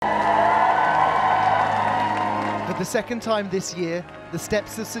the second time this year, the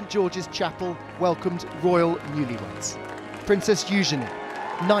steps of St George's Chapel welcomed royal newlyweds. Princess Eugenie,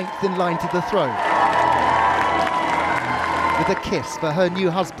 9th in line to the throne, with a kiss for her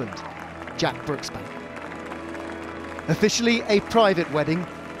new husband, Jack Brooksbank. Officially a private wedding,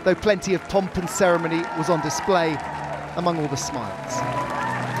 though plenty of pomp and ceremony was on display among all the smiles.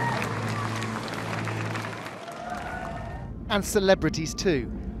 And celebrities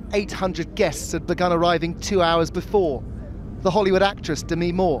too. 800 guests had begun arriving 2 hours before. The Hollywood actress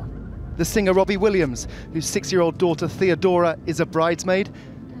Demi Moore, the singer Robbie Williams, whose 6-year-old daughter Theodora is a bridesmaid,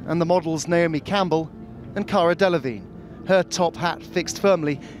 and the models Naomi Campbell and Cara Delevingne, her top hat fixed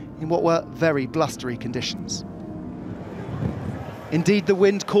firmly in what were very blustery conditions. Indeed, the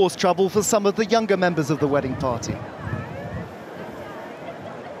wind caused trouble for some of the younger members of the wedding party,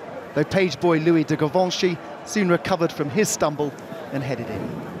 though page boy Louis de Givenchy soon recovered from his stumble and headed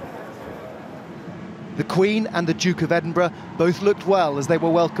in. The Queen and the Duke of Edinburgh both looked well as they were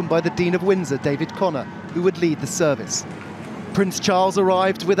welcomed by the Dean of Windsor, David Connor, who would lead the service. Prince Charles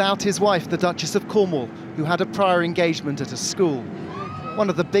arrived without his wife, the Duchess of Cornwall, who had a prior engagement at a school. One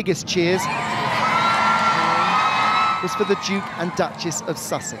of the biggest cheers was for the Duke and Duchess of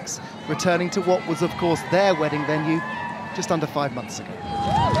Sussex, returning to what was, of course, their wedding venue just under 5 months ago.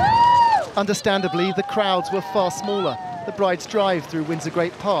 Understandably, the crowds were far smaller. The bride's drive through Windsor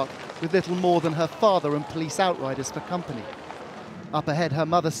Great Park, with little more than her father and police outriders for company. Up ahead, her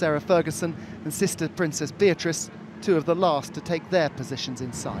mother, Sarah Ferguson, and sister, Princess Beatrice, two of the last to take their positions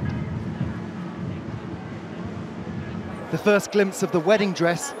inside. The first glimpse of the wedding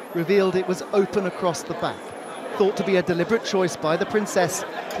dress revealed it was open across the back, thought to be a deliberate choice by the princess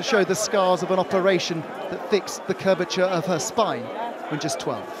to show the scars of an operation that fixed the curvature of her spine when just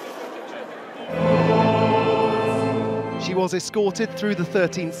 12. She was escorted through the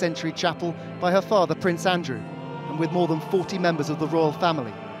 13th century chapel by her father, Prince Andrew, and with more than 40 members of the royal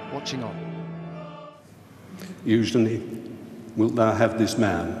family watching on. Eugenie, wilt thou have this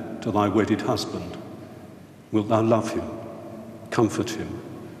man to thy wedded husband? Wilt thou love him, comfort him,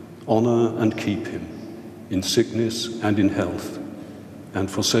 honour and keep him, in sickness and in health, and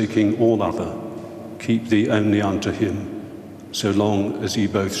forsaking all other, keep thee only unto him, so long as ye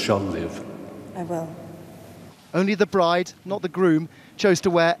both shall live? I will. Only the bride, not the groom, chose to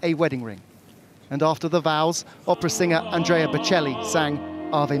wear a wedding ring. And after the vows, opera singer Andrea Bocelli sang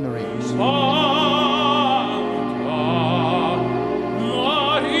Ave Maria.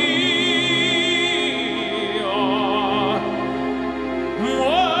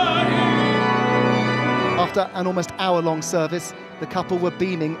 After an almost hour-long service, the couple were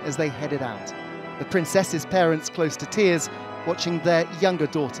beaming as they headed out. The princess's parents close to tears, watching their younger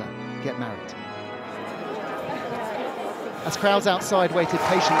daughter get married. As crowds outside waited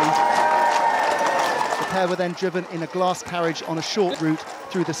patiently, the pair were then driven in a glass carriage on a short route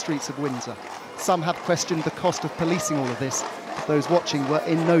through the streets of Windsor. Some have questioned the cost of policing all of this, but those watching were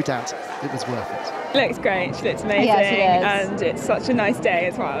in no doubt it was worth it. It looks great, she looks amazing, yes, and it's such a nice day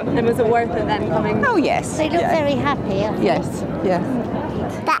as well. And was it worth it then coming? Oh yes. They look very happy. Yes, yes.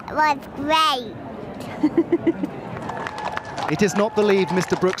 That was great. It is not believed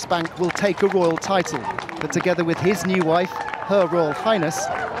Mr. Brooksbank will take a royal title, but together with his new wife, Her Royal Highness,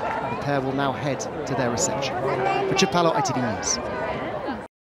 the pair will now head to their reception. Richard Pallo, ITV News.